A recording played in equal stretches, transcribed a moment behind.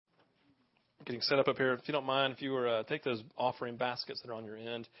getting set up here. If you don't mind, if you were take those offering baskets that are on your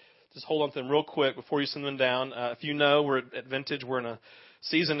end, just hold on to them real quick before you send them down. If you know, we're at Vintage. We're in a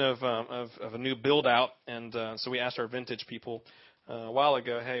season of a new build out, and so we asked our Vintage people a while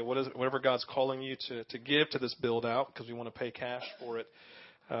ago, hey, whatever God's calling you to give to this build out, because we want to pay cash for it.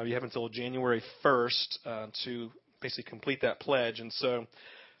 You have until January 1st to basically complete that pledge, and so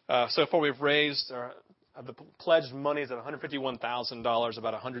far we've raised. The pledged money is at $151,000.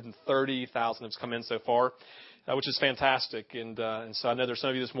 About $130,000 has come in so far, which is fantastic. And so I know there's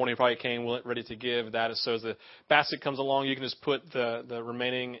some of you this morning who probably came ready to give that. So as the basket comes along, you can just put the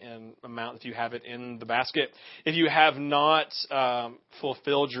remaining amount if you have it in the basket. If you have not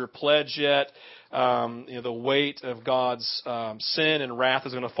fulfilled your pledge yet, the weight of God's sin and wrath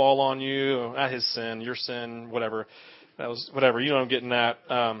is going to fall on you. Not His sin, your sin, whatever. Whatever. You know what I'm getting at.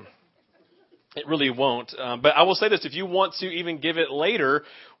 It really won't. But I will say this, if you want to even give it later,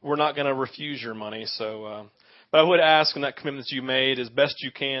 we're not going to refuse your money. So, but I would ask in that commitment that you made as best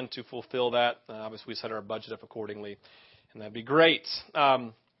you can to fulfill that. Obviously, we set our budget up accordingly, and that'd be great. A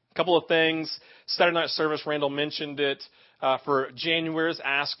couple of things. Saturday night service, Randall mentioned it. For January is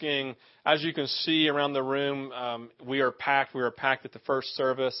asking, as you can see around the room, we are packed. We were packed at the first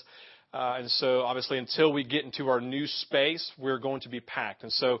service. And so, obviously, until we get into our new space, we're going to be packed.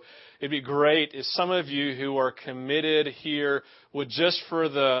 And so, it'd be great if some of you who are committed here would just for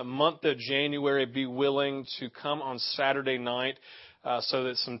the month of January be willing to come on Saturday night so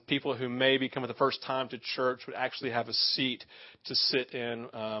that some people who may be coming the first time to church would actually have a seat to sit in.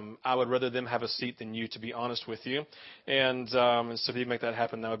 I would rather them have a seat than you, to be honest with you. And so if you make that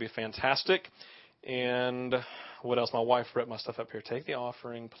happen, that would be fantastic. And what else? My wife wrote my stuff up here. Take the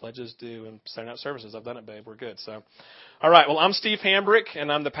offering, pledges due, and Saturday night services. I've done it, babe. We're good. So, all right. Well, I'm Steve Hambrick,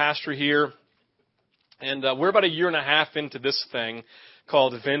 and I'm the pastor here. And we're about a year and a half into this thing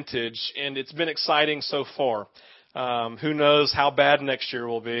called Vintage, and it's been exciting so far. Who knows how bad next year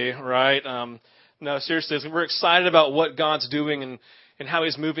will be, right? No, seriously, we're excited about what God's doing and how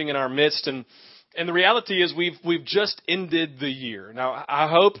He's moving in our midst. And the reality is we've just ended the year. Now, I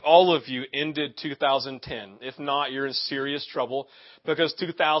hope all of you ended 2010. If not, you're in serious trouble because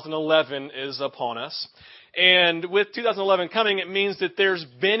 2011 is upon us. And with 2011 coming, it means that there's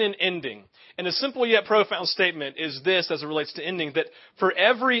been an ending. And a simple yet profound statement is this as it relates to ending, that for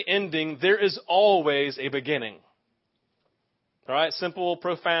every ending, there is always a beginning. All right? Simple,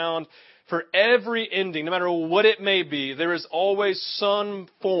 profound. For every ending, no matter what it may be, there is always some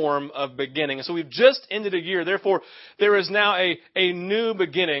form of beginning. And so we've just ended a year. Therefore, there is now a new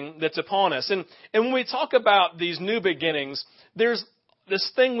beginning that's upon us. And when we talk about these new beginnings, there's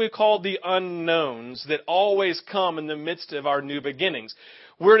this thing we call the unknowns that always come in the midst of our new beginnings.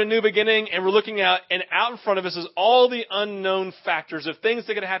 We're in a new beginning, and we're looking out, and out in front of us is all the unknown factors of things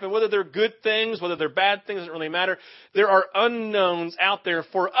that are going to happen, whether they're good things, whether they're bad things, doesn't really matter. There are unknowns out there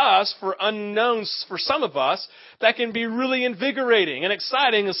for us, for unknowns for some of us, that can be really invigorating and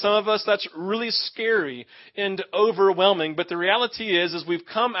exciting, and some of us that's really scary and overwhelming. But the reality is we've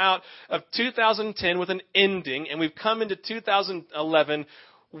come out of 2010 with an ending, and we've come into 2011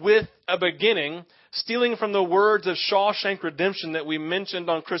 with a beginning. Stealing from the words of Shawshank Redemption that we mentioned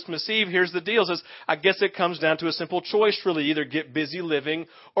on Christmas Eve, here's the deal. It says, I guess it comes down to a simple choice, really. Either get busy living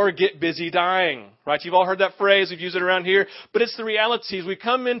or get busy dying. Right? You've all heard that phrase. We've used it around here. But it's the reality. As we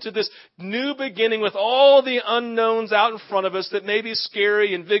come into this new beginning with all the unknowns out in front of us that may be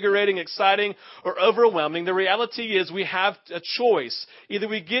scary, invigorating, exciting, or overwhelming, the reality is we have a choice. Either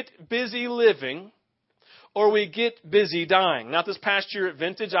we get busy living or we get busy dying. Not this past year at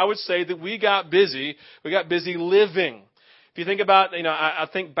Vintage, I would say that we got busy living. If you think about, I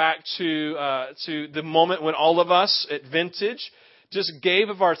think back to the moment when all of us at Vintage just gave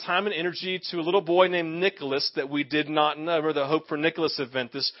of our time and energy to a little boy named Nicholas that we did not know. Remember the Hope for Nicholas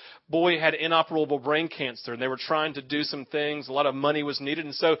event. This boy had inoperable brain cancer, and they were trying to do some things. A lot of money was needed.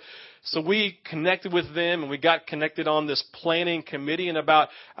 And so we connected with them, and we got connected on this planning committee. And about,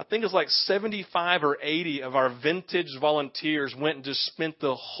 I think it was like 75 or 80 of our Vintage volunteers went and just spent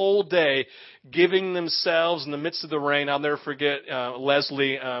the whole day giving themselves in the midst of the rain. I'll never forget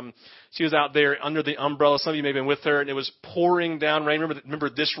Leslie. She was out there under the umbrella. Some of you may have been with her, and it was pouring down rain. Remember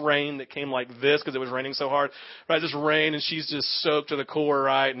this rain that came like this because it was raining so hard, right? This rain, and she's just soaked to the core,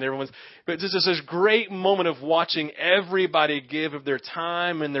 right? And but this is this great moment of watching everybody give of their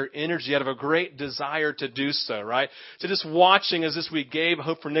time and their energy out of a great desire to do so, right? So just watching as we gave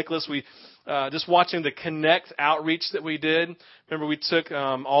Hope for Nicholas, we just watching the Connect outreach that we did. Remember, we took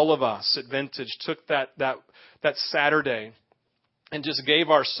all of us at Vintage took that Saturday. and just gave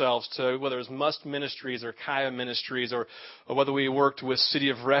ourselves to, whether it was Must Ministries or Kaya Ministries, or whether we worked with City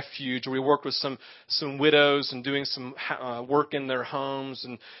of Refuge, or we worked with some widows and doing some work in their homes,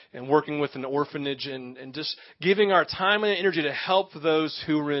 and working with an orphanage, and just giving our time and energy to help those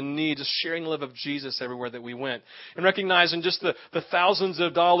who were in need, just sharing the love of Jesus everywhere that we went. And recognizing just the thousands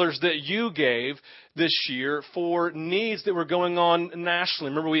of dollars that you gave this year for needs that were going on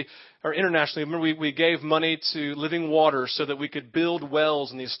nationally. Internationally. Remember, we gave money to Living Water so that we could build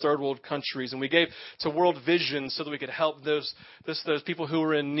wells in these third world countries. And we gave to World Vision so that we could help those people who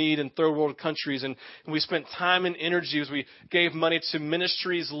were in need in third world countries. And we spent time and energy as we gave money to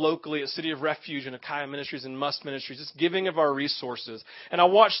ministries locally at City of Refuge and Achaia Ministries and Must Ministries, just giving of our resources. And I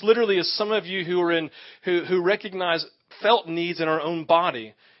watched literally as some of you who felt needs in our own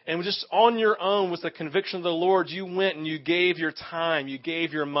body. And just on your own, with the conviction of the Lord, you went and you gave your time, you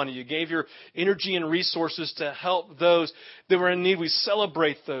gave your money, you gave your energy and resources to help those that were in need. We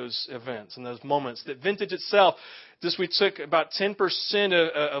celebrate those events and those moments. That Vintage itself, we took about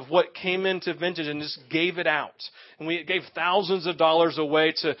 10% of what came into Vintage and just gave it out. And we gave thousands of dollars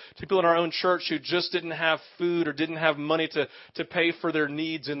away to people in our own church who just didn't have food or didn't have money to pay for their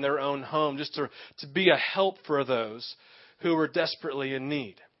needs in their own home, just to be a help for those who were desperately in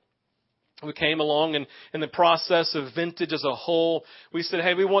need. We came along, and in the process of Vintage as a whole, we said,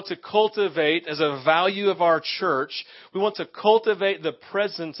 hey, we want to cultivate, as a value of our church, we want to cultivate the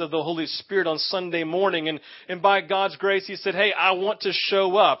presence of the Holy Spirit on Sunday morning. And by God's grace, He said, hey, I want to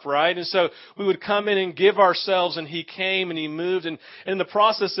show up, right? And so we would come in and give ourselves, and He came and He moved. And in the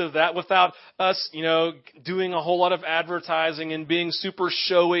process of that, without us, doing a whole lot of advertising and being super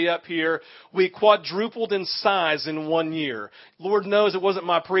showy up here, we quadrupled in size in 1 year. Lord knows it wasn't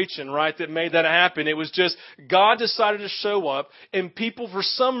my preaching, right, that made that happen. It was just God decided to show up, and people for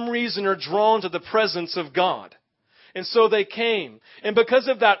some reason are drawn to the presence of God. And so they came. And because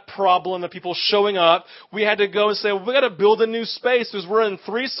of that problem of people showing up, we had to go and say, well, we got to build a new space because we're in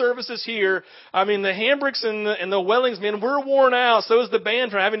 3 services here. I mean, the Hambricks and the Wellings, man, we're worn out. So is the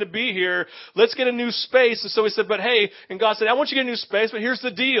band for having to be here. Let's get a new space. And so we said, but hey, and God said, I want you to get a new space, but here's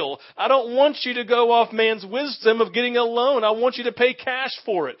the deal. I don't want you to go off man's wisdom of getting a loan. I want you to pay cash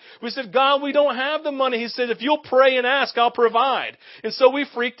for it. We said, God, we don't have the money. He said, if you'll pray and ask, I'll provide. And so we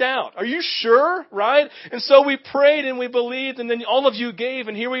freaked out. Are you sure? Right? And so we prayed and we believed, and then all of you gave,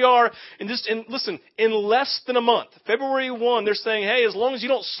 and here we are. And listen, in less than a month, February 1, they're saying, hey, as long as you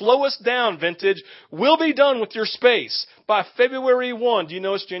don't slow us down, Vintage, we'll be done with your space by February 1. Do you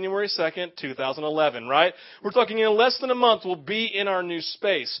know it's January 2nd, 2011, right? We're talking in less than a month, we'll be in our new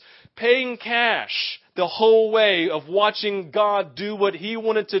space. Paying cash the whole way of watching God do what He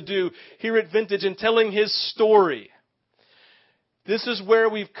wanted to do here at Vintage and telling His story. This is where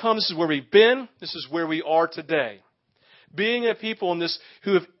we've come. This is where we've been. This is where we are today. Being a people in this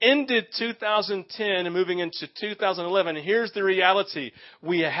who have ended 2010 and moving into 2011. And here's the reality.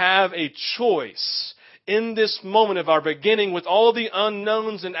 We have a choice in this moment of our beginning with all the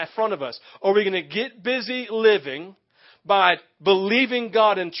unknowns in front of us. Are we going to get busy living by believing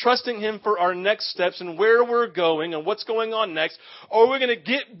God and trusting Him for our next steps and where we're going and what's going on next? Or we're going to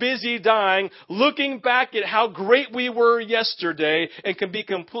get busy dying, looking back at how great we were yesterday and can be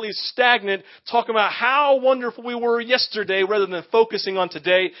completely stagnant, talking about how wonderful we were yesterday rather than focusing on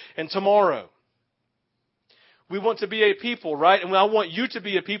today and tomorrow. We want to be a people, right? And I want you to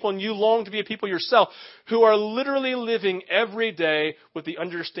be a people, and you long to be a people yourself, who are literally living every day with the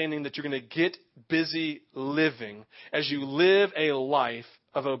understanding that you're going to get busy living as you live a life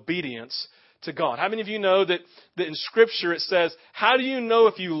of obedience to God. How many of you know that in Scripture it says, how do you know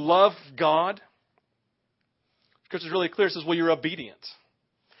if you love God? Scripture is really clear. It says, well, you're obedient.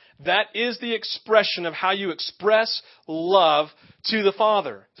 That is the expression of how you express love to the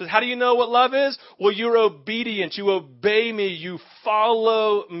Father. So how do you know what love is? Well, you're obedient. You obey me. You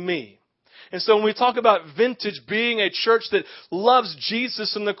follow me. And so when we talk about Vintage being a church that loves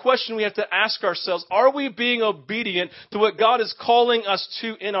Jesus, and the question we have to ask ourselves, are we being obedient to what God is calling us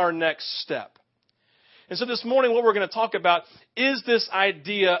to in our next step? And so this morning what we're going to talk about is this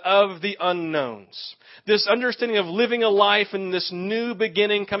idea of the unknowns. This understanding of living a life and this new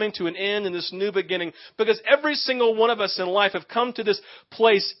beginning, coming to an end in this new beginning. Because every single one of us in life have come to this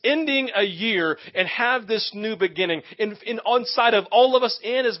place, ending a year, and have this new beginning. On side of all of us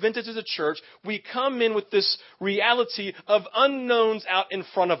and as Vintage as a church, we come in with this reality of unknowns out in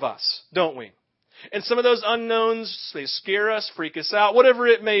front of us, don't we? And some of those unknowns, they scare us, freak us out, whatever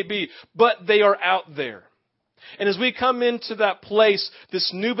it may be, but they are out there. And as we come into that place,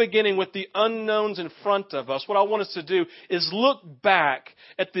 this new beginning with the unknowns in front of us, what I want us to do is look back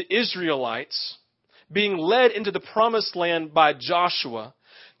at the Israelites being led into the promised land by Joshua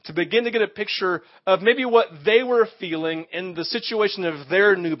to begin to get a picture of maybe what they were feeling in the situation of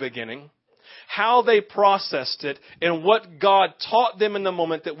their new beginning, how they processed it, and what God taught them in the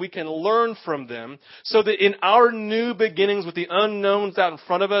moment that we can learn from them so that in our new beginnings with the unknowns out in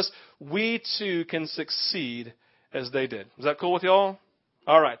front of us, we too can succeed as they did. Is that cool with y'all?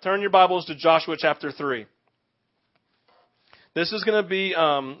 All right, turn your Bibles to Joshua chapter 3. This is going to be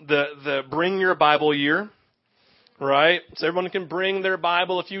the Bring Your Bible year, right? So everyone can bring their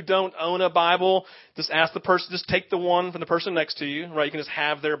Bible. If you don't own a Bible, just ask the person, just take the one from the person next to you, right? You can just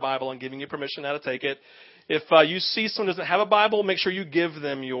have their Bible and giving you permission how to take it. If you see someone who doesn't have a Bible, make sure you give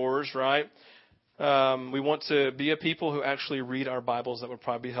them yours, right? We want to be a people who actually read our Bibles. That would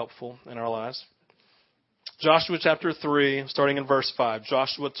probably be helpful in our lives. Joshua chapter 3, starting in verse 5.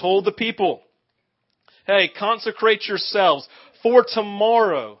 Joshua told the people, hey, consecrate yourselves, for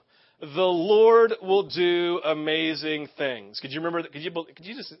tomorrow the Lord will do amazing things. Could you remember? Could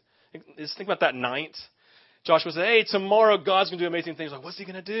you just think about that night? Joshua said, hey, tomorrow God's going to do amazing things. Like, what's he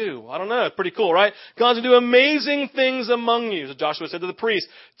going to do? I don't know. It's pretty cool, right? God's going to do amazing things among you. So Joshua said to the priest,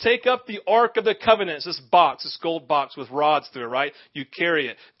 take up the Ark of the Covenant. It's this box, this gold box with rods through it, right? You carry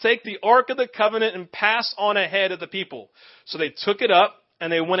it. Take the Ark of the Covenant and pass on ahead of the people. So they took it up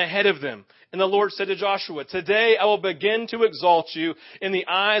and they went ahead of them. And the Lord said to Joshua, today I will begin to exalt you in the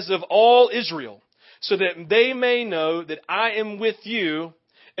eyes of all Israel, so that they may know that I am with you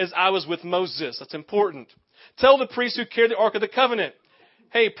as I was with Moses. That's important. Tell the priests who carry the Ark of the Covenant,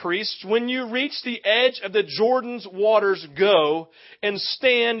 hey priests, when you reach the edge of the Jordan's waters, go and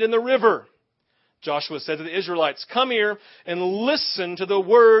stand in the river. Joshua said to the Israelites, come here and listen to the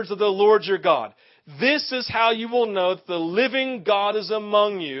words of the Lord your God. This is how you will know that the living God is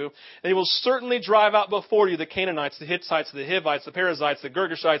among you, and he will certainly drive out before you the Canaanites, the Hittites, the Hivites, the Perizzites, the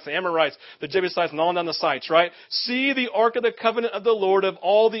Girgashites, the Amorites, the Jebusites, and on down the sites, right? See the Ark of the Covenant of the Lord of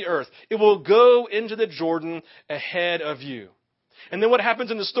all the earth. It will go into the Jordan ahead of you. And then what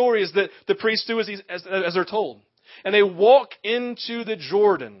happens in the story is that the priests do as they're told. And they walk into the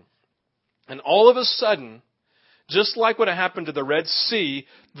Jordan, and all of a sudden, just like what happened to the Red Sea,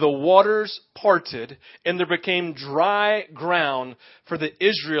 the waters parted and there became dry ground for the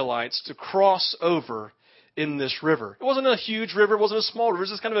Israelites to cross over in this river. It wasn't a huge river. It wasn't a small river. It was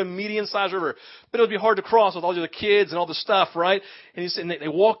just kind of a medium-sized river. But it would be hard to cross with all the kids and all the stuff, right? And they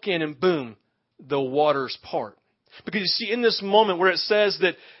walk in and boom, the waters part. Because you see, in this moment where it says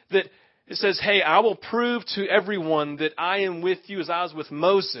that it says, hey, I will prove to everyone that I am with you as I was with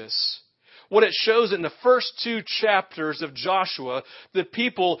Moses. What it shows in the first 2 chapters of Joshua, the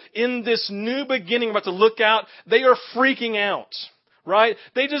people in this new beginning about to look out, they are freaking out, right?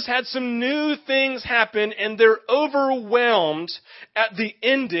 They just had some new things happen and they're overwhelmed at the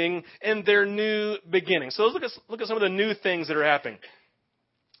ending in their new beginning. So let's look at some of the new things that are happening.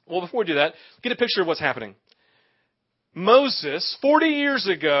 Well, before we do that, get a picture of what's happening. Moses, 40 years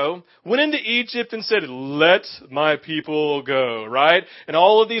ago, went into Egypt and said, let my people go, right? And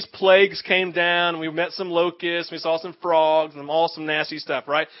all of these plagues came down. We met some locusts. We saw some frogs and all some nasty stuff,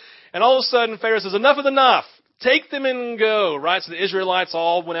 right? And all of a sudden, Pharaoh says, enough is enough. Take them and go, right? So the Israelites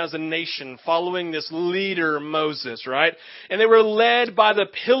all went as a nation following this leader, Moses, right? And they were led by the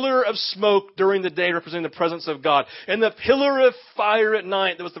pillar of smoke during the day, representing the presence of God, and the pillar of fire at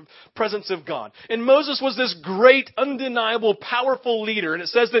night, that was the presence of God. And Moses was this great, undeniable, powerful leader. And it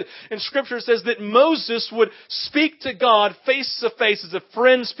says that, in Scripture, it says that Moses would speak to God face to face as a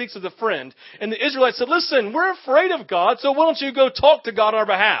friend speaks with a friend. And the Israelites said, listen, we're afraid of God, so why don't you go talk to God on our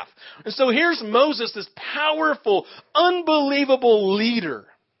behalf? And so here's Moses, this powerful, unbelievable leader.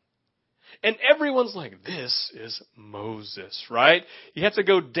 And everyone's like, this is Moses, right? You have to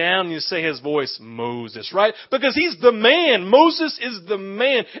go down and you say his voice, Moses, right? Because he's the man. Moses is the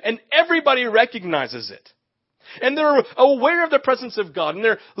man. And everybody recognizes it. And they're aware of the presence of God. And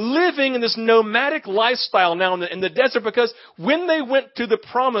they're living in this nomadic lifestyle now in the desert, because when they went to the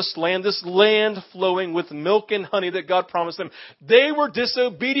promised land, this land flowing with milk and honey that God promised them, they were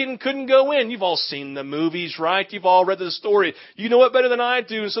disobedient and couldn't go in. You've all seen the movies, right? You've all read the story. You know it better than I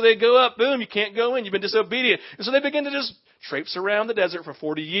do. So they go up, boom, you can't go in. You've been disobedient. And so they begin to just traipse around the desert for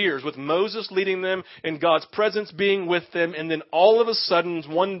 40 years with Moses leading them and God's presence being with them. And then all of a sudden,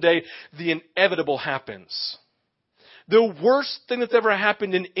 one day, the inevitable happens. The worst thing that's ever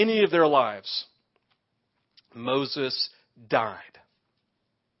happened in any of their lives. Moses died.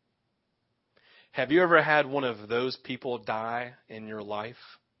 Have you ever had one of those people die in your life?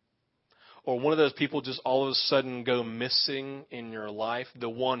 or one of those people just all of a sudden go missing in your life, the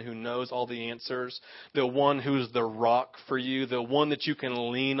one who knows all the answers, the one who's the rock for you, the one that you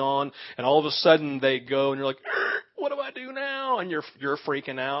can lean on, and all of a sudden they go and you're like, what do I do now? And you're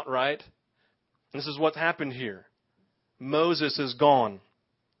freaking out, right? This is what's happened here. Moses is gone.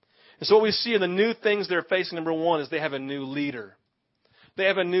 And so what we see in the new things they're facing, number one, is they have a new leader. They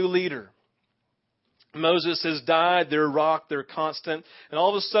have a new leader. Moses has died, their rock, their constant, and all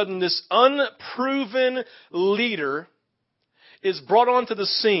of a sudden this unproven leader is brought onto the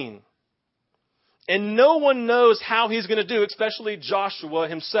scene. And no one knows how he's going to do, especially Joshua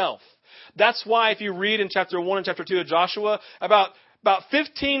himself. That's why if you read in chapter 1 and chapter 2 of Joshua, about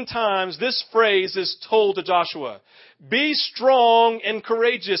 15 times this phrase is told to Joshua. Be strong and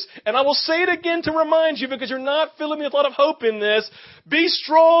courageous. And I will say it again to remind you because you're not filling me with a lot of hope in this. Be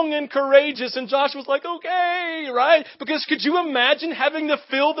strong and courageous. And Joshua's like, okay, right? Because could you imagine having to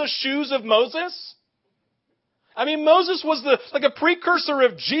fill the shoes of Moses? I mean, Moses was like a precursor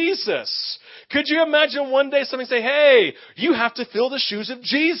of Jesus. Could you imagine one day somebody say, hey, you have to fill the shoes of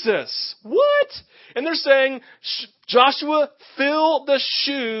Jesus? What? And they're saying, Joshua, fill the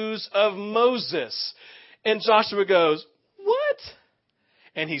shoes of Moses. And Joshua goes, what?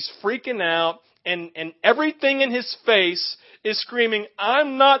 And he's freaking out, and everything in his face is screaming,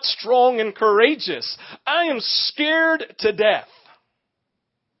 I'm not strong and courageous. I am scared to death.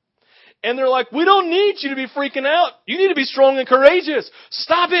 And they're like, we don't need you to be freaking out. You need to be strong and courageous.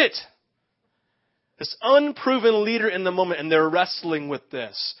 Stop it. This unproven leader in the moment, and they're wrestling with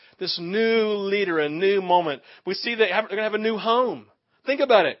this. This new leader, a new moment. We see that they're going to have a new home. Think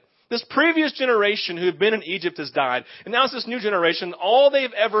about it. This previous generation who had been in Egypt has died. And now it's this new generation. All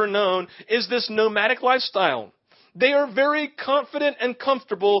they've ever known is this nomadic lifestyle. They are very confident and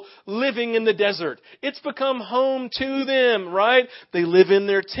comfortable living in the desert. It's become home to them, right? They live in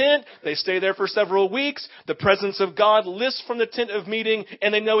their tent. They stay there for several weeks. The presence of God lifts from the tent of meeting,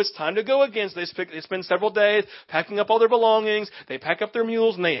 and they know it's time to go again. So they spend several days packing up all their belongings. They pack up their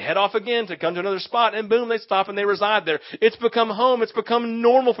mules, and they head off again to come to another spot, and boom, they stop and they reside there. It's become home. It's become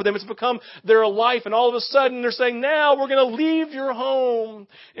normal for them. It's become their life, and all of a sudden they're saying, now we're going to leave your home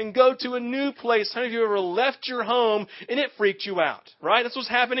and go to a new place. How many of you have ever left your home and it freaked you out, right? That's what's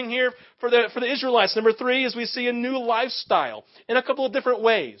happening here for the Israelites. Number 3 is we see a new lifestyle in a couple of different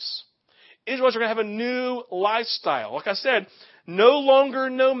ways. Israelites are going to have a new lifestyle. Like I said, no longer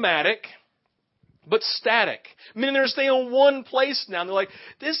nomadic, but static. Meaning they're staying in one place now. And they're like,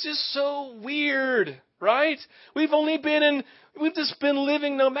 this is so weird, right? We've just been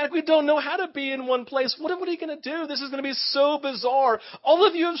living nomadic. We don't know how to be in one place. What are you going to do? This is going to be so bizarre. All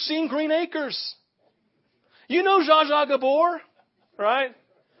of you have seen Green Acres. You know Zsa Zsa Gabor, right?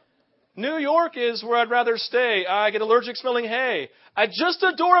 New York is where I'd rather stay. I get allergic smelling hay. I just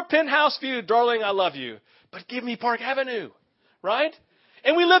adore a penthouse view. Darling, I love you. But give me Park Avenue, right?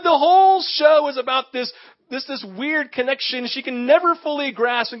 And the whole show is about this weird connection she can never fully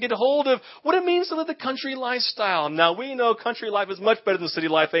grasp and get a hold of what it means to live the country lifestyle. Now, we know country life is much better than city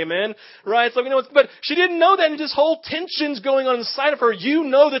life, amen? Right? So we know but she didn't know that, and this whole tension's going on inside of her. You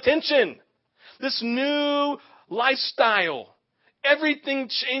know the tension. This new lifestyle. Everything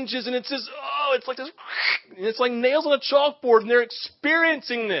changes, and it says, it's like this, it's like nails on a chalkboard, and they're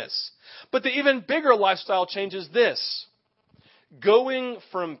experiencing this. But the even bigger lifestyle change is this. Going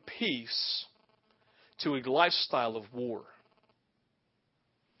from peace to a lifestyle of war.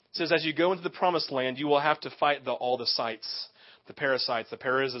 It says, as you go into the promised land, you will have to fight all the sites. The parasites, the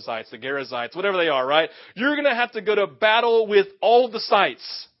Perizzites, the Gerizzites, whatever they are, right? You're going to have to go to battle with all the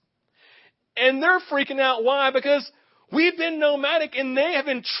sites. And they're freaking out. Why? Because we've been nomadic and they have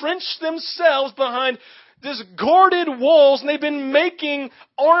entrenched themselves behind this guarded walls, and they've been making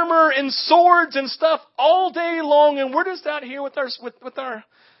armor and swords and stuff all day long, and we're just out here with our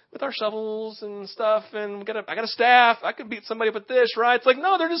shovels and stuff, and I got a staff. I could beat somebody with this, right? It's like,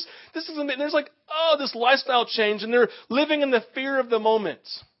 no, there's like, this lifestyle change, and they're living in the fear of the moment.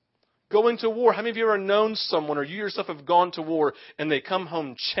 Going to war. How many of you have ever known someone, or you yourself have gone to war, and they come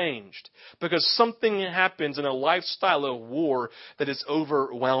home changed? Because something happens in a lifestyle of war that is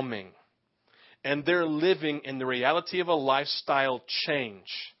overwhelming. And they're living in the reality of a lifestyle change.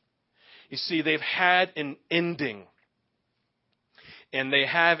 You see, they've had an ending. And they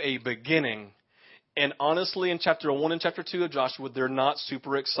have a beginning. And honestly, in chapter 1 and chapter 2 of Joshua, they're not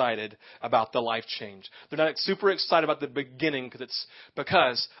super excited about the life change. They're not super excited about the beginning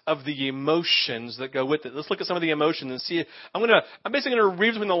because of the emotions that go with it. Let's look at some of the emotions and see. I'm basically going to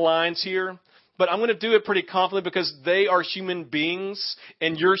read between the lines here. but I'm going to do it pretty confidently because they are human beings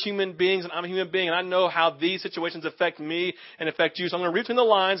and you're human beings and I'm a human being and I know how these situations affect me and affect you. So I'm going to read between the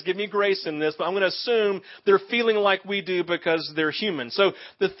lines, give me grace in this, but I'm going to assume they're feeling like we do because they're human. So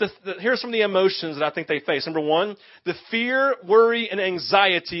here's some of the emotions that I think they face. Number one, the fear, worry, and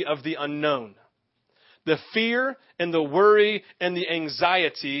anxiety of the unknown. The fear and the worry and the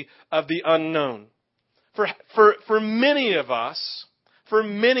anxiety of the unknown. For many of us,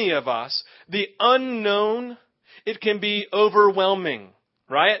 the unknown, it can be overwhelming,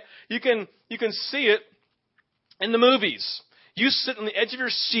 right? You can see it in the movies. You sit on the edge of your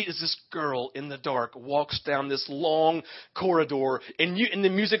seat as this girl in the dark walks down this long corridor and the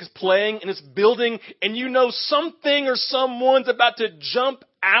music is playing and it's building and you know something or someone's about to jump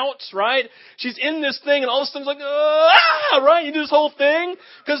out, right? She's in this thing and all of a sudden it's like, right? You do this whole thing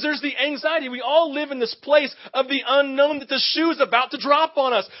because there's the anxiety. We all live in this place of the unknown that the shoe is about to drop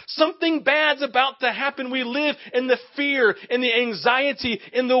on us. Something bad's about to happen. We live in the fear and the anxiety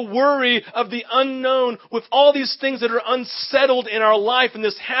and the worry of the unknown with all these things that are unsettled in our life. And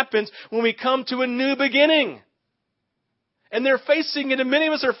this happens when we come to a new beginning. And they're facing it, and many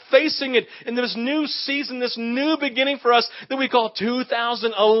of us are facing it in this new season, this new beginning for us that we call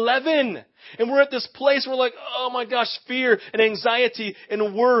 2011. And we're at this place where we're like, oh my gosh, fear and anxiety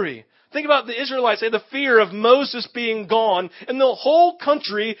and worry. Think about the Israelites. They had the fear of Moses being gone, and the whole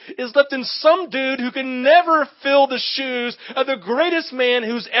country is left in some dude who can never fill the shoes of the greatest man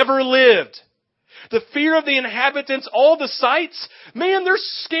who's ever lived. The fear of the inhabitants, all the sights, man, they're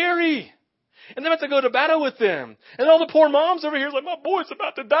scary. And they have to go to battle with them. And all the poor moms over here are like, my boy's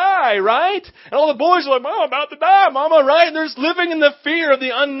about to die, right? And all the boys are like, Mom, I'm about to die, Mama, right? And they're just living in the fear of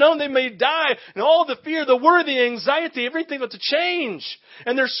the unknown. They may die. And all the fear, the worry, the anxiety, everything's about to change.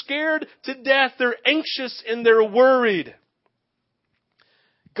 And they're scared to death. They're anxious and they're worried.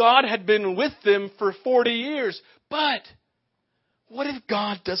 God had been with them for 40 years. But what if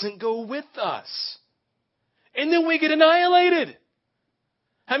God doesn't go with us? And then we get annihilated.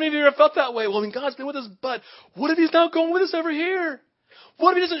 How many of you ever felt that way? Well, I mean, God's been with us, but what if He's not going with us over here?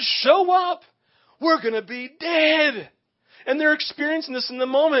 What if He doesn't show up? We're going to be dead. And they're experiencing this in the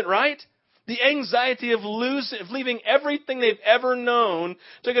moment, right? The anxiety of leaving everything they've ever known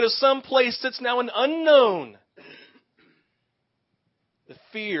to go to some place that's now an unknown. The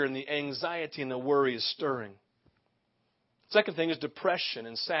fear and the anxiety and the worry is stirring. Second thing is depression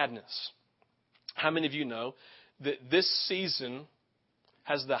and sadness. How many of you know that this season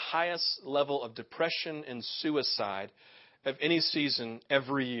has the highest level of depression and suicide of any season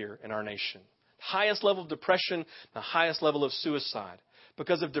every year in our nation? Highest level of depression, the highest level of suicide.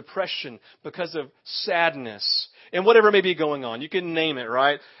 Because of depression, because of sadness, and whatever may be going on. You can name it,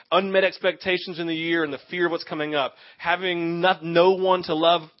 right? Unmet expectations in the year and the fear of what's coming up. Having no one to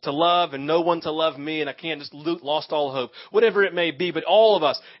love and no one to love me and I can't just lost all hope. Whatever it may be. But all of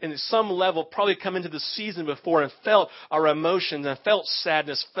us, in some level, probably come into the season before and felt our emotions and felt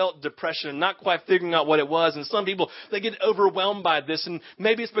sadness, felt depression, and not quite figuring out what it was. And some people, they get overwhelmed by this. And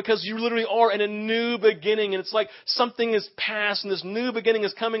maybe it's because you literally are in a new beginning. And it's like something is past and this new beginning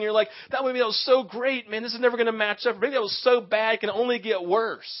is coming. You're like, that was so great, man. This is never going to match up. Maybe that was so bad, it can only get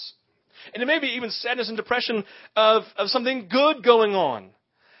worse. And it may be even sadness and depression of something good going on.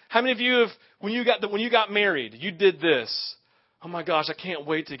 How many of you have, when you got married, you did this? Oh my gosh, I can't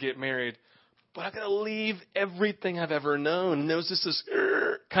wait to get married, but I got to leave everything I've ever known. And there was this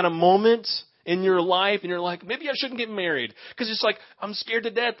kind of moment in your life, and you're like, maybe I shouldn't get married. Because it's like, I'm scared to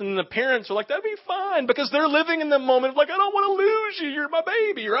death. And the parents are like, that'd be fine. Because they're living in the moment of like, I don't want to lose you. You're my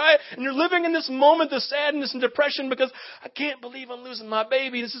baby, right? And you're living in this moment of sadness and depression because I can't believe I'm losing my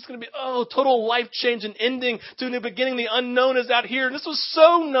baby. This is going to be, total life-changing ending to a new beginning. The unknown is out here. And this was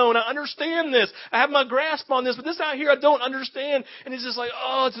so known. I understand this. I have my grasp on this. But this out here, I don't understand. And it's just like,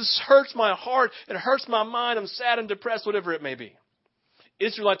 it just hurts my heart. It hurts my mind. I'm sad and depressed, whatever it may be.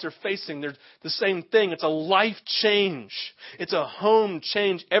 Israelites are facing the same thing. It's a life change. It's a home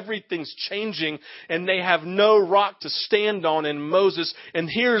change. Everything's changing, and they have no rock to stand on in Moses. And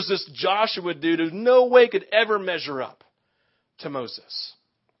here's this Joshua dude who no way could ever measure up to Moses.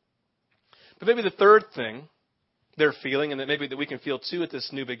 But maybe the third thing they're feeling, and that maybe that we can feel too at this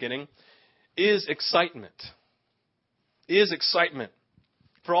new beginning, is excitement. Is excitement.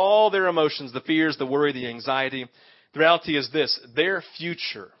 For all their emotions, the fears, the worry, the anxiety, the reality is this, their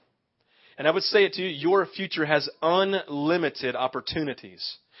future, and I would say it to you, your future has unlimited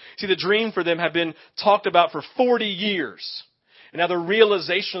opportunities. See, the dream for them had been talked about for 40 years. And now the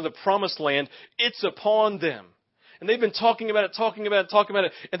realization of the promised land, it's upon them. And they've been talking about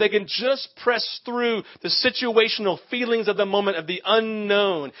it. And they can just press through the situational feelings of the moment of the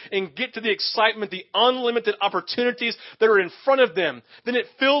unknown and get to the excitement, the unlimited opportunities that are in front of them. Then it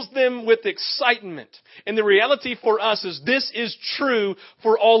fills them with excitement. And the reality for us is this is true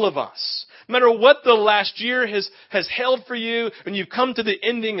for all of us. No matter what the last year has held for you and you've come to the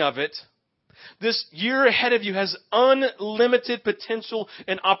ending of it, this year ahead of you has unlimited potential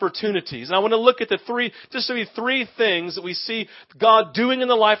and opportunities. And I want to look at three things that we see God doing in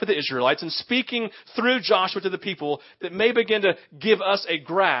the life of the Israelites and speaking through Joshua to the people that may begin to give us a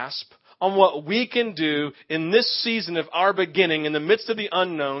grasp on what we can do in this season of our beginning in the midst of the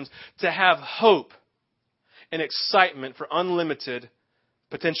unknowns to have hope and excitement for unlimited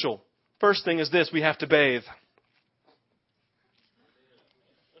potential. First thing is this: we have to bathe.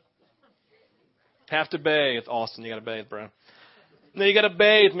 Have to bathe. Austin, you got to bathe, bro. No, you got to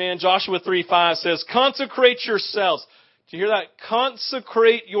bathe, man. Joshua 3:5 says, consecrate yourselves. Do you hear that?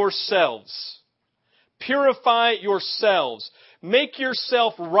 Consecrate yourselves. Purify yourselves. Make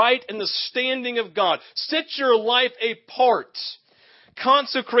yourself right in the standing of God. Set your life apart.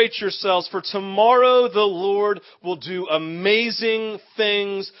 Consecrate yourselves, for tomorrow the Lord will do amazing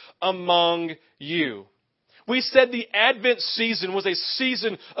things among you. We said the Advent season was a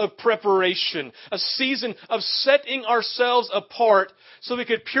season of preparation, a season of setting ourselves apart so we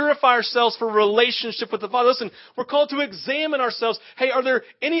could purify ourselves for relationship with the Father. Listen, we're called to examine ourselves. Hey,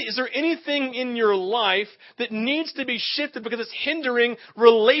 is there anything in your life that needs to be shifted because it's hindering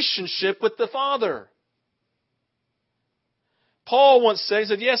relationship with the Father? Paul once said, he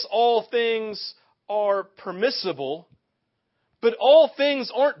said, yes, all things are permissible, but all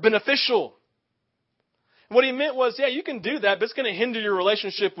things aren't beneficial. What he meant was, yeah, you can do that, but it's going to hinder your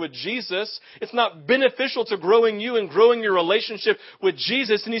relationship with Jesus. It's not beneficial to growing you and growing your relationship with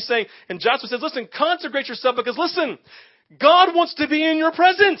Jesus. And he's saying, and Joshua says, listen, consecrate yourself because listen, God wants to be in your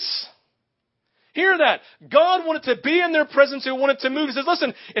presence. Hear that. God wanted to be in their presence. He wanted to move. He says,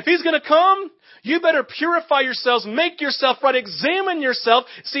 listen, if He's going to come, you better purify yourselves, make yourself right, examine yourself.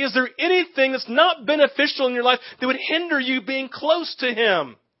 See, is there anything that's not beneficial in your life that would hinder you being close to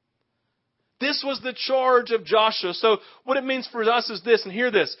Him? This was the charge of Joshua. So what it means for us is this, and hear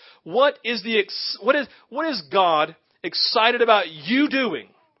this. What is God excited about you doing?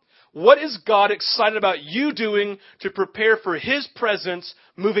 What is God excited about you doing to prepare for His presence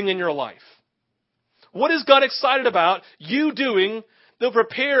moving in your life? What is God excited about you doing to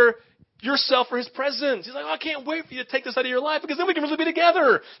prepare yourself for His presence? He's like, I can't wait for you to take this out of your life because then we can really be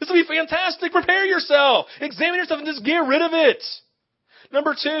together. This will be fantastic. Prepare yourself. Examine yourself and just get rid of it.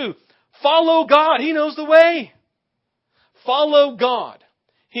 Number 2. Follow God. He knows the way. Follow God.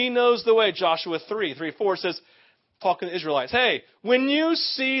 He knows the way. Joshua 3:4 says, talking to the Israelites, hey, when you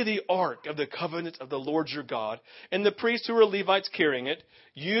see the ark of the covenant of the Lord your God and the priests who are Levites carrying it,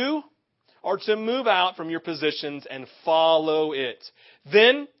 you are to move out from your positions and follow it.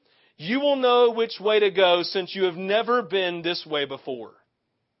 Then you will know which way to go since you have never been this way before.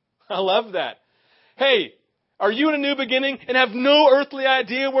 I love that. Hey, are you in a new beginning and have no earthly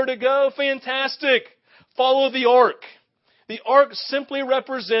idea where to go? Fantastic. Follow the ark. The ark simply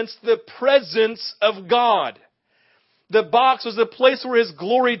represents the presence of God. The box was the place where His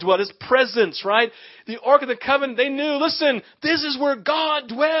glory dwelt, His presence, right? The Ark of the Covenant, they knew, listen, this is where God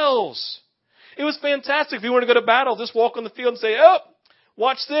dwells. It was fantastic. If you want to go to battle, just walk on the field and say, oh,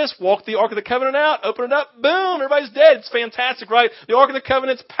 watch this. Walk the Ark of the Covenant out, open it up, boom, everybody's dead. It's fantastic, right? The Ark of the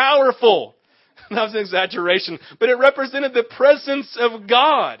Covenant's powerful. That was an exaggeration, but it represented the presence of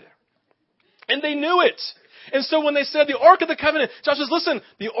God. And they knew it. And so when they said the Ark of the Covenant, Joshua says, listen,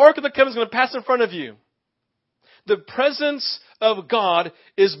 the Ark of the Covenant is going to pass in front of you. The presence of God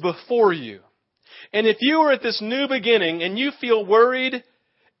is before you. And if you are at this new beginning and you feel worried,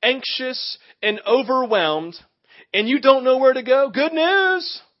 anxious, and overwhelmed, and you don't know where to go, good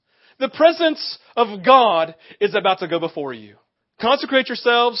news. The presence of God is about to go before you. Consecrate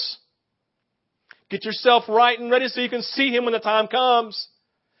yourselves. Get yourself right and ready so you can see Him when the time comes.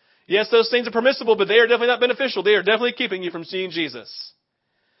 Yes, those things are permissible, but they are definitely not beneficial. They are definitely keeping you from seeing Jesus.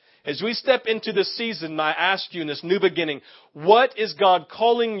 As we step into this season, I ask you in this new beginning, what is God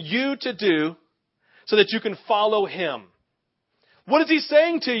calling you to do so that you can follow Him? What is He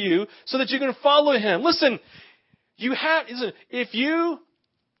saying to you so that you can follow Him? Listen, if you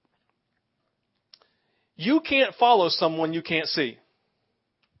can't follow someone you can't see.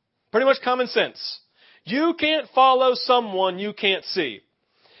 Pretty much common sense. You can't follow someone you can't see.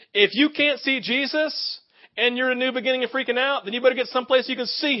 If you can't see Jesus and you're in a new beginning and freaking out, then you better get someplace you can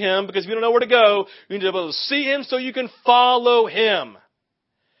see Him, because if you don't know where to go, you need to be able to see Him so you can follow Him.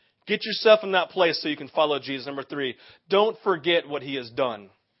 Get yourself in that place so you can follow Jesus. Number 3, don't forget what he has done.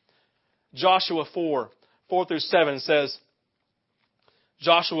 Joshua 4:4-7 says,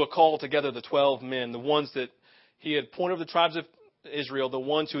 Joshua called together the 12 men, the ones that he had appointed over the tribes of Israel, the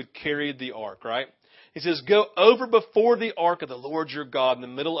ones who had carried the ark, right? He says, go over before the ark of the Lord your God in the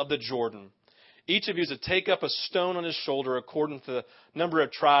middle of the Jordan. Each of you is to take up a stone on his shoulder according to the number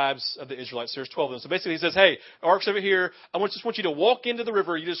of tribes of the Israelites. There's 12 of them. So basically he says, hey, ark's over here. I just want you to walk into the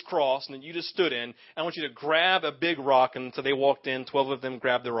river you just crossed and that you just stood in. I want you to grab a big rock. And so they walked in. 12 of them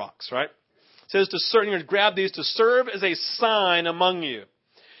grabbed the rocks, right? It says to grab these to serve as a sign among you.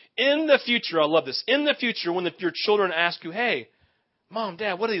 In the future, I love this. In the future, when your children ask you, hey, Mom,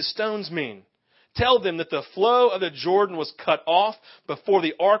 Dad, what do these stones mean? Tell them that the flow of the Jordan was cut off before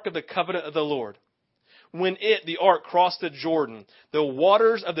the ark of the covenant of the Lord. When the ark crossed the Jordan, the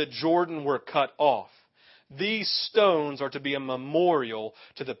waters of the Jordan were cut off. These stones are to be a memorial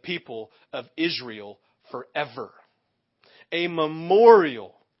to the people of Israel forever. A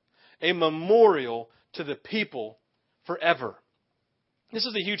memorial to the people forever. This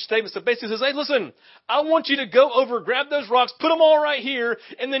is a huge statement. So basically it says, hey, listen, I want you to go over, grab those rocks, put them all right here,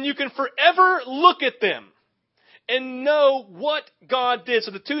 and then you can forever look at them and know what God did.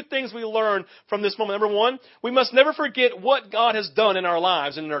 So the 2 things we learn from this moment. Number 1, we must never forget what God has done in our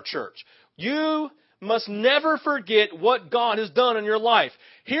lives and in our church. You must never forget what God has done in your life.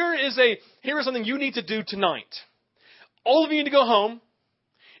 Here is something you need to do tonight. All of you need to go home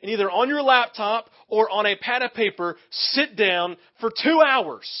and either on your laptop or on a pad of paper, sit down for 2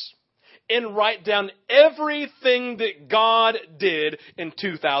 hours and write down everything that God did in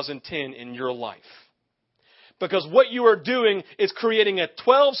 2010 in your life. Because what you are doing is creating a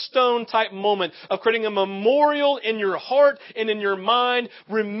 12-stone type moment of creating a memorial in your heart and in your mind,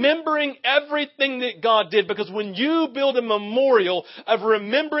 remembering everything that God did. Because when you build a memorial of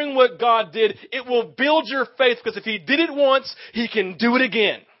remembering what God did, it will build your faith. Because if He did it once, He can do it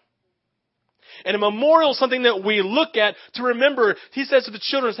again. And a memorial is something that we look at to remember. He says to the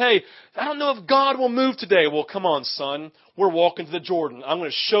children, hey, I don't know if God will move today. Well, come on, son. We're walking to the Jordan. I'm going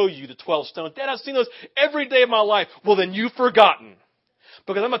to show you the 12 stones. Dad, I've seen those every day of my life. Well, then you've forgotten.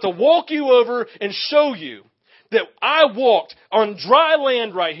 Because I'm about to walk you over and show you that I walked on dry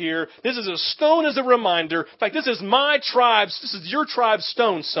land right here. This is a stone as a reminder. In fact, this is your tribe's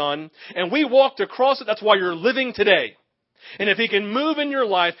stone, son. And we walked across it. That's why you're living today. And if He can move in your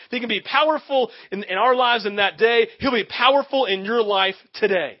life, if He can be powerful in our lives in that day, He'll be powerful in your life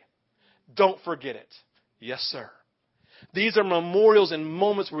today. Don't forget it. Yes, sir. These are memorials and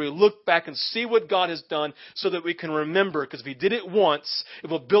moments where we look back and see what God has done so that we can remember. Because if He did it once,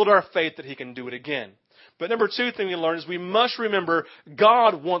 it will build our faith that He can do it again. But number 2 thing we learn is we must remember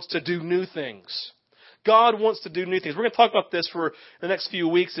God wants to do new things. God wants to do new things. We're going to talk about this for the next few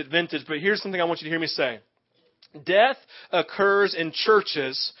weeks at Vintage, but here's something I want you to hear me say. Death occurs in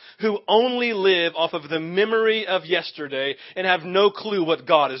churches who only live off of the memory of yesterday and have no clue what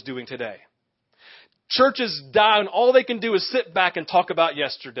God is doing today. Churches die and all they can do is sit back and talk about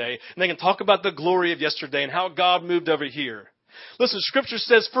yesterday. And they can talk about the glory of yesterday and how God moved over here. Listen, Scripture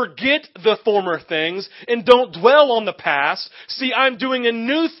says, forget the former things and don't dwell on the past. See, I'm doing a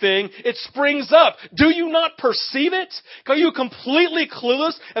new thing. It springs up. Do you not perceive it? Are you completely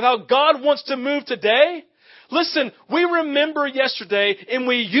clueless of how God wants to move today? Listen, we remember yesterday and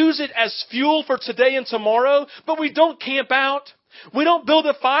we use it as fuel for today and tomorrow, but we don't camp out. We don't build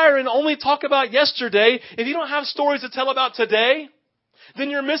a fire and only talk about yesterday. If you don't have stories to tell about today, then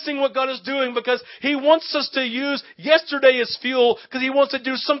you're missing what God is doing because He wants us to use yesterday as fuel because He wants to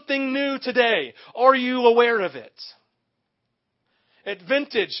do something new today. Are you aware of it? At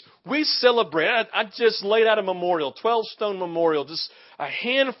Vintage, we celebrate. I just laid out a memorial, 12-stone memorial, just a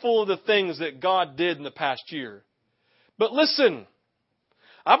handful of the things that God did in the past year. But listen,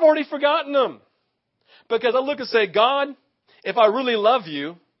 I've already forgotten them. Because I look and say, God, if I really love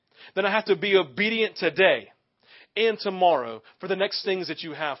you, then I have to be obedient today and tomorrow for the next things that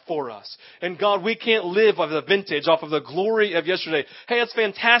you have for us. And God, we can't live off of the Vintage, off of the glory of yesterday. Hey, that's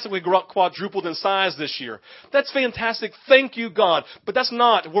fantastic. We quadrupled in size this year. That's fantastic. Thank you, God. But that's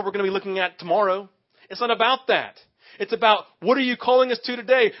not what we're going to be looking at tomorrow. It's not about that. It's about what are you calling us to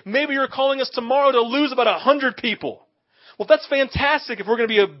today? Maybe you're calling us tomorrow to lose about 100 people. Well, that's fantastic if we're going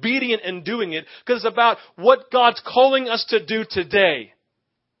to be obedient in doing it because it's about what God's calling us to do today.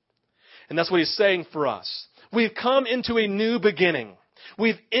 And that's what He's saying for us. We've come into a new beginning.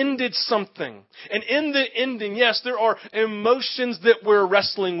 We've ended something. And in the ending, yes, there are emotions that we're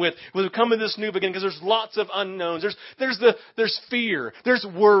wrestling with. We've come to this new beginning because there's lots of unknowns. There's fear. There's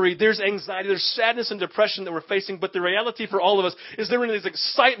worry. There's anxiety. There's sadness and depression that we're facing. But the reality for all of us is there is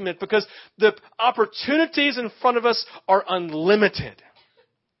excitement because the opportunities in front of us are unlimited.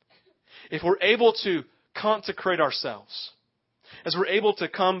 If we're able to consecrate ourselves, as we're able to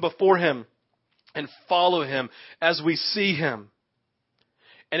come before Him and follow Him as we see Him,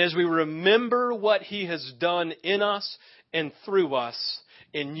 and as we remember what He has done in us and through us,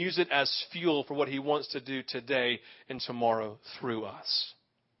 and use it as fuel for what He wants to do today and tomorrow through us.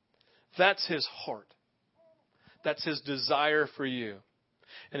 That's His heart. That's His desire for you.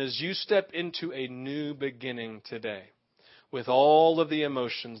 And as you step into a new beginning today, with all of the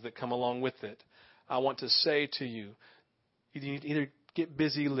emotions that come along with it, I want to say to you, you need to either get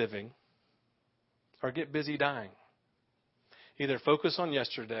busy living or get busy dying. Either focus on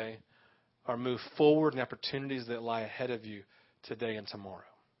yesterday or move forward in opportunities that lie ahead of you today and tomorrow.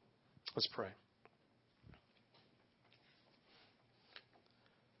 Let's pray.